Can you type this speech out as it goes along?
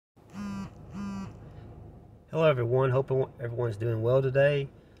Hello everyone, hope everyone's doing well today.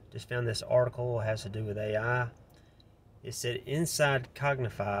 Just found this article, it has to do with AI. It said inside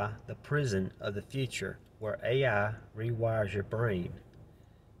Cognify, the prison of the future, where AI rewires your brain.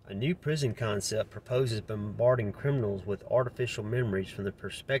 A new prison concept proposes bombarding criminals with artificial memories from the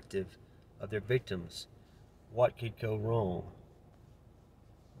perspective of their victims. What could go wrong?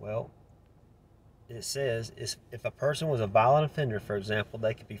 Well, it says if a person was a violent offender, for example,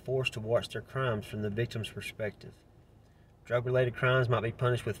 they could be forced to watch their crimes from the victim's perspective. Drug-related crimes might be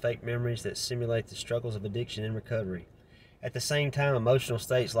punished with fake memories that simulate the struggles of addiction and recovery. At the same time, emotional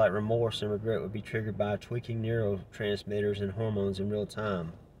states like remorse and regret would be triggered by tweaking neurotransmitters and hormones in real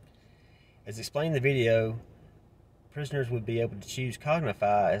time. As explained in the video, prisoners would be able to choose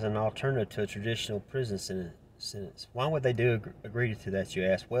Cognify as an alternative to a traditional prison sentence. Why would they agree to that, you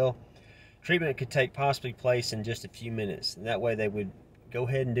ask? Well, treatment could take possibly place in just a few minutes, and that way they would go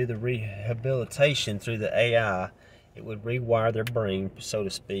ahead and do the rehabilitation through the AI. It would rewire their brain, so to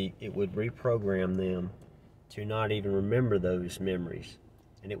speak. It would reprogram them to not even remember those memories,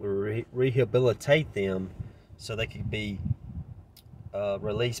 and it would rehabilitate them so they could be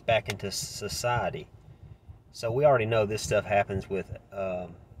released back into society. So we already know this stuff happens with the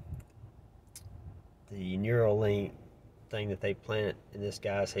Neuralink thing that they plant in this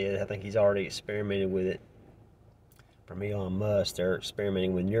guy's head. I think he's already experimented with it. From Elon Musk, they're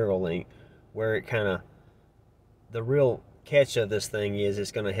experimenting with Neuralink, where it kind of, the real catch of this thing is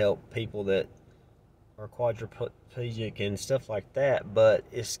it's going to help people that are quadriplegic and stuff like that, but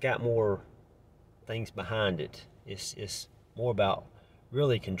it's got more things behind it. It's more about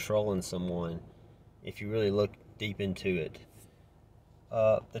really controlling someone if you really look deep into it.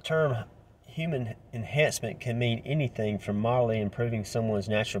 The term human enhancement can mean anything from mildly improving someone's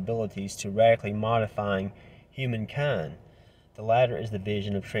natural abilities to radically modifying humankind. The latter is the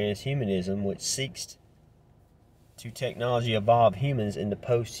vision of transhumanism, which seeks to technology evolve humans into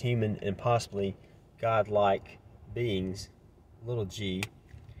post-human and possibly godlike beings, little g.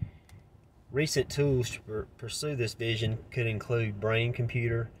 Recent tools to pursue this vision could include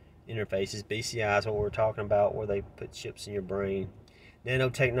brain-computer interfaces, BCIs, what we're talking about, where they put chips in your brain,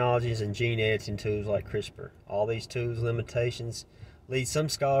 nanotechnologies, and gene editing tools like CRISPR. All these tools' limitations lead some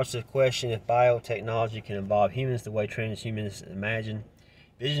scholars to question if biotechnology can evolve humans the way transhumanists imagine.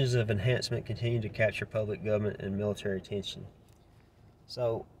 Visions of enhancement continue to capture public, government, and military attention.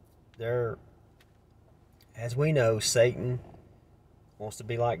 So, as we know, Satan wants to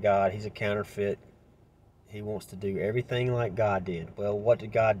be like God. He's a counterfeit. He wants to do everything like God did. Well, what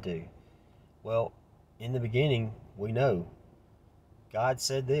did God do? Well, in the beginning, we know God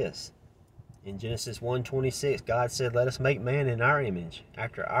said this. In Genesis 1:26, God said, "Let us make man in our image,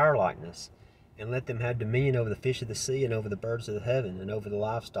 after our likeness, and let them have dominion over the fish of the sea, and over the birds of the heaven, and over the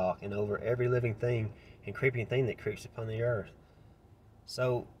livestock, and over every living thing and creeping thing that creeps upon the earth."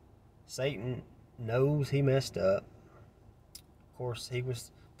 So, Satan knows he messed up. Of course, he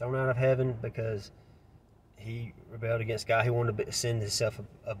was thrown out of heaven because he rebelled against God. He wanted to ascend himself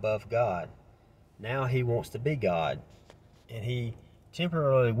above God. Now he wants to be God, and he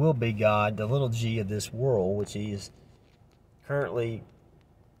temporarily will be God, the little g of this world, which he is currently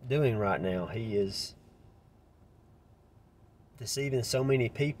doing right now. He is deceiving so many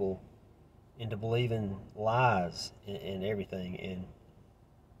people into believing lies and everything. And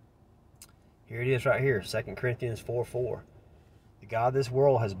here it is right here, 2 Corinthians 4:4. The God of this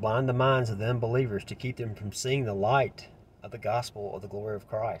world has blinded the minds of the unbelievers to keep them from seeing the light of the gospel of the glory of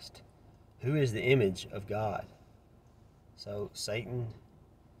Christ, who is the image of God. So Satan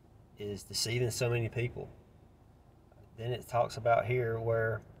is deceiving so many people. Then it talks about here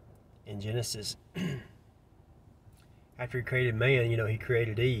where in Genesis, after he created man, he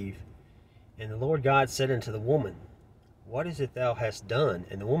created Eve. And the Lord God said unto the woman, "What is it thou hast done?"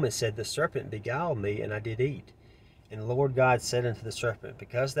 And the woman said, "The serpent beguiled me, and I did eat." And the Lord God said unto the serpent,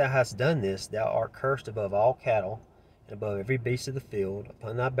 "Because thou hast done this, thou art cursed above all cattle, and above every beast of the field.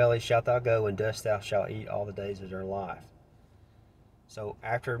 Upon thy belly shalt thou go, and dust thou shalt eat all the days of thy life." So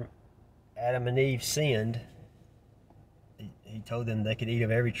after Adam and Eve sinned, he told them they could eat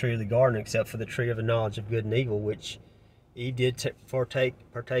of every tree of the garden except for the tree of the knowledge of good and evil, which Eve did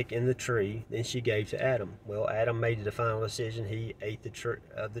partake in the tree. Then she gave to Adam. Well, Adam made the final decision. He ate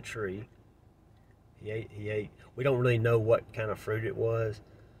of the tree. He ate. We don't really know what kind of fruit it was,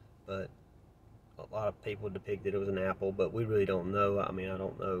 but a lot of people depicted it was an apple, but we really don't know. I mean, I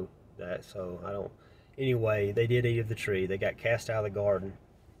don't know that, so I don't. Anyway, they did eat of the tree. They got cast out of the garden,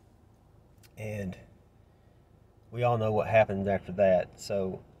 and we all know what happened after that.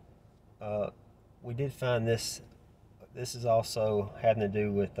 So we did find this. This is also having to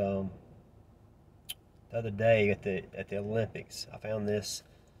do with the other day at the Olympics. I found this.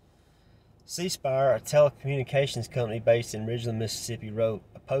 C Spire, a telecommunications company based in Ridgeland, Mississippi, wrote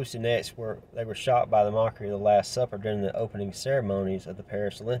a post in X where they were shocked by the mockery of the Last Supper during the opening ceremonies of the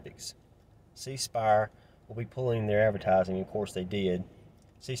Paris Olympics. C Spire will be pulling their advertising, and of course they did.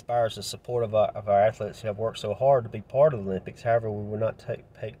 C Spire is the support of our athletes who have worked so hard to be part of the Olympics. However, we will not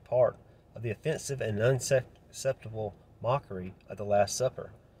take part of the offensive and unacceptable mockery of the Last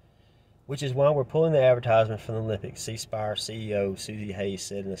Supper, which is why we're pulling the advertisement from the Olympics, C Spire CEO Susie Hayes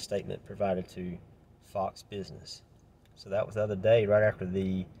said in a statement provided to Fox Business. So that was the other day, right after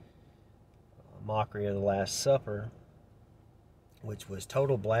the mockery of the Last Supper, which was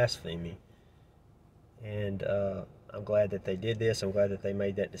total blasphemy. And I'm glad that they did this. I'm glad that they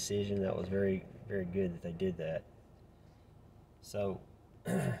made that decision. That was very, very good that they did that. So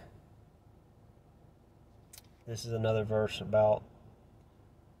this is another verse about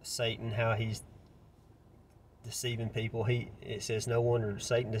Satan, how he's deceiving people. It says, no wonder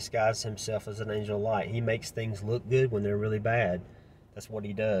Satan disguises himself as an angel of light. He makes things look good when they're really bad. That's what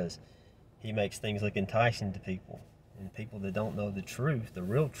he does. He makes things look enticing to people. And people that don't know the truth, the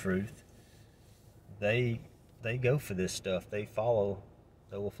real truth, they go for this stuff. They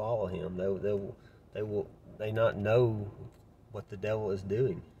will follow him. They not know what the devil is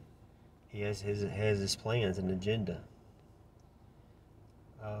doing. He has his plans and agenda.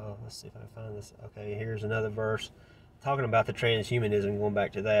 Let's see if I can find this. Okay, here's another verse talking about the transhumanism, going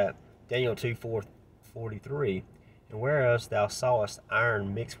back to that. Daniel 2:43. And whereas thou sawest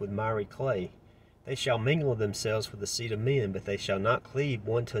iron mixed with miry clay, they shall mingle themselves with the seed of men, but they shall not cleave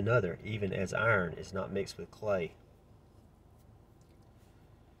one to another, even as iron is not mixed with clay.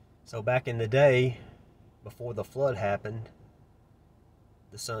 So back in the day, before the flood happened,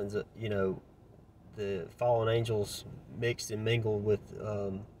 the sons of, the fallen angels mixed and mingled with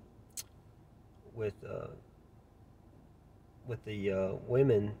the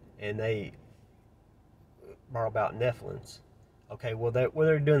women, and they brought about Nephilims. Okay, well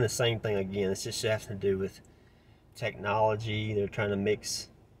they're doing the same thing again. It's just having to do with technology. They're trying to mix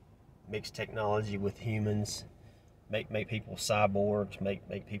technology with humans, make people cyborgs,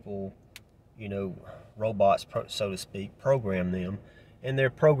 make people, robots, so to speak, program them, and they're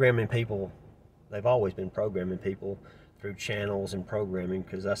programming people. They've always been programming people through channels and programming,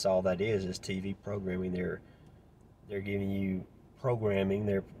 because that's all that is TV programming. They're giving you programming.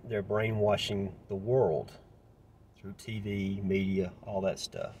 They're brainwashing the world through TV, media, all that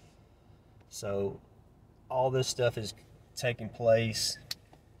stuff. So all this stuff is taking place.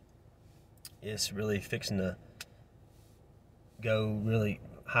 It's really fixing to go really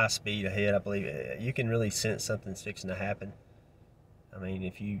high speed ahead. I believe you can really sense something's fixing to happen. I mean,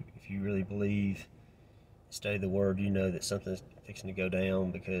 if you really believe, study the word, you know that something's fixing to go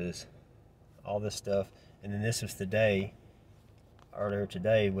down, because all this stuff. And then this was earlier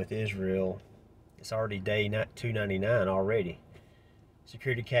today with Israel. It's already day 299 already.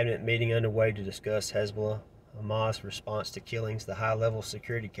 Security Cabinet meeting underway to discuss Hezbollah, Hamas response to killings. The high-level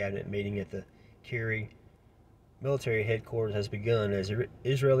Security Cabinet meeting at the Kiri military headquarters has begun, as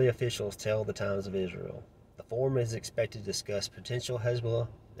Israeli officials tell the Times of Israel. The forum is expected to discuss potential Hezbollah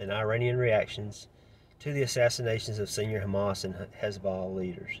and Iranian reactions to the assassinations of senior Hamas and Hezbollah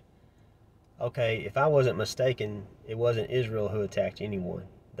leaders. Okay, if I wasn't mistaken, it wasn't Israel who attacked anyone.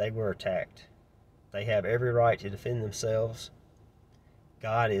 They were attacked. They have every right to defend themselves.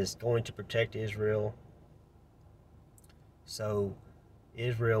 God is going to protect Israel. So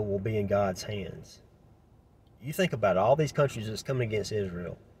Israel will be in God's hands. You think about it, all these countries that's coming against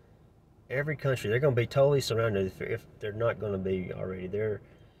Israel. Every country, they're going to be totally surrounded. If they're not going to be already, they're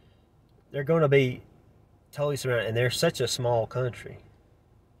going to be totally surrounded. And they're such a small country.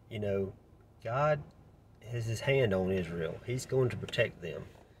 God has his hand on Israel. He's going to protect them.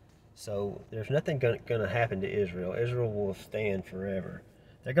 So there's nothing going to happen to Israel. Israel will stand forever.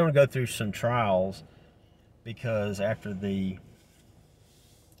 They're going to go through some trials, because after the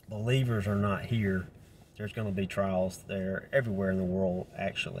believers are not here, there's going to be trials there everywhere in the world,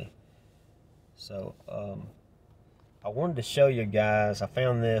 actually. So I wanted to show you guys. I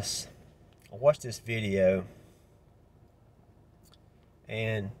watched this video,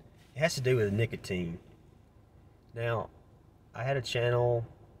 and it has to do with nicotine. Now, I had a channel.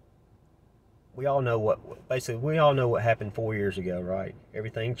 We all know what happened 4 years ago, right?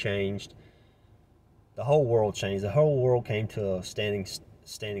 Everything changed. The whole world changed. The whole world came to a standing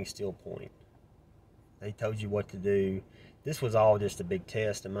still point. They told you what to do. This was all just a big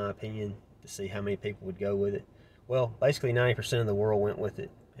test, in my opinion, to see how many people would go with it. Well, basically 90% of the world went with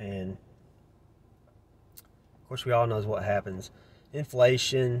it, and of course we all know what happens.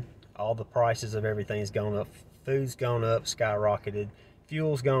 Inflation, all the prices of everything's gone up. Food's gone up, skyrocketed.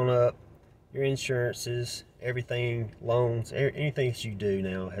 Fuel's gone up. Your insurances, everything, loans, anything that you do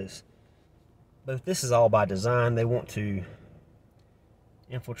now has. But this is all by design. They want to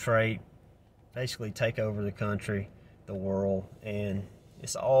infiltrate, basically take over the country, the world, and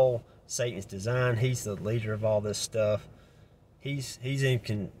it's all Satan's design. He's the leader of all this stuff. He's in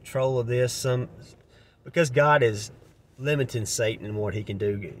control of this. Because God is limiting Satan and what he can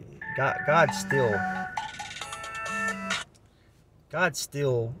do. God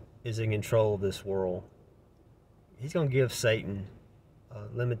still is in control of this world. He's going to give Satan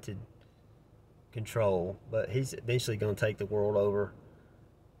limited control, but he's eventually going to take the world over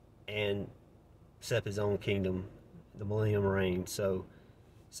and set up his own kingdom, the millennium reign. So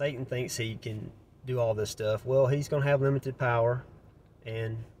Satan thinks he can do all this stuff. Well, he's going to have limited power,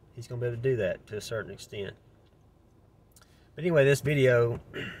 and he's going to be able to do that to a certain extent. But anyway, this video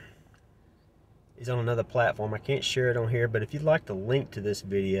is on another platform. I can't share it on here, but if you'd like the link to this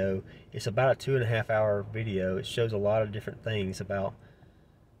video, it's about a 2.5 hour video. It shows a lot of different things about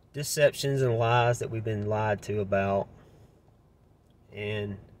deceptions and lies that we've been lied to about,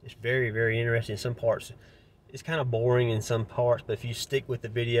 and it's very, very interesting. In some parts it's kind of boring in some parts, but if you stick with the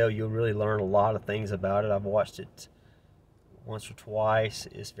video, you'll really learn a lot of things about it. I've watched it once or twice.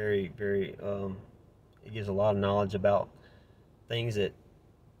 It's very, very it gives a lot of knowledge about things that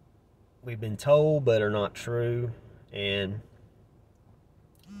we've been told but are not true. And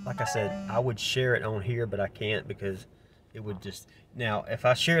like I said, I would share it on here, but I can't because it would just... Now, if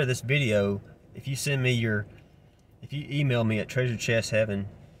I share this video, if you email me at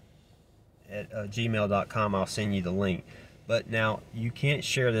treasurechestheaven@gmail.com, I'll send you the link. But now, you can't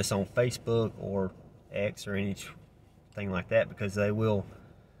share this on Facebook or X or anything like that, because they will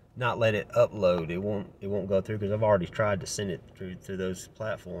not let it upload. It won't go through, because I've already tried to send it through those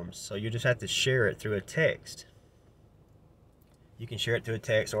platforms. So you just have to share it through a text. You can share it through a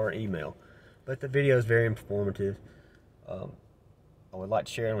text or an email. But the video is very informative. I would like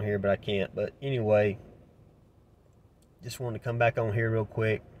to share it on here, but I can't. But anyway, just wanted to come back on here real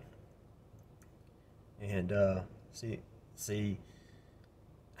quick and see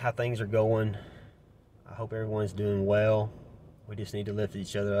how things are going. I hope everyone's doing well. We just need to lift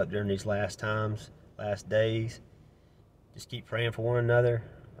each other up during these last times, last days. Just keep praying for one another.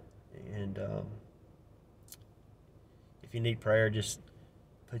 And if you need prayer, just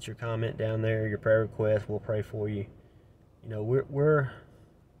put your comment down there, your prayer request. We'll pray for you. You know, we're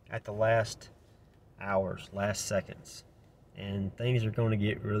at the last hours, last seconds, and things are going to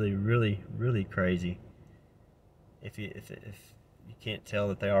get really, really, really crazy if you can't tell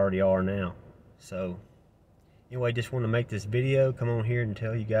that they already are now. So anyway, just want to make this video, come on here and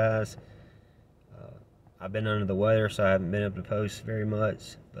tell you guys. I've been under the weather, so I haven't been able to post very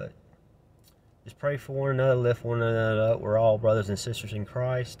much, but just pray for one another, lift one another up. We're all brothers and sisters in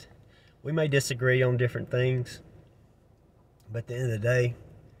Christ. We may disagree on different things, but at the end of the day,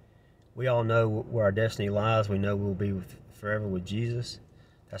 we all know where our destiny lies. We know we'll be forever with Jesus.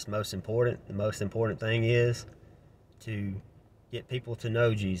 That's most important. The most important thing is to get people to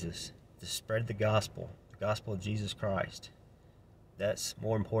know Jesus, to spread the gospel of Jesus Christ. That's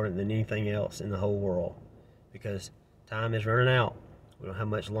more important than anything else in the whole world, because time is running out. We don't have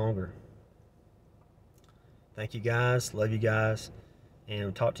much longer. Thank you guys. Love you guys. And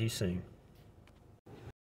I'll talk to you soon.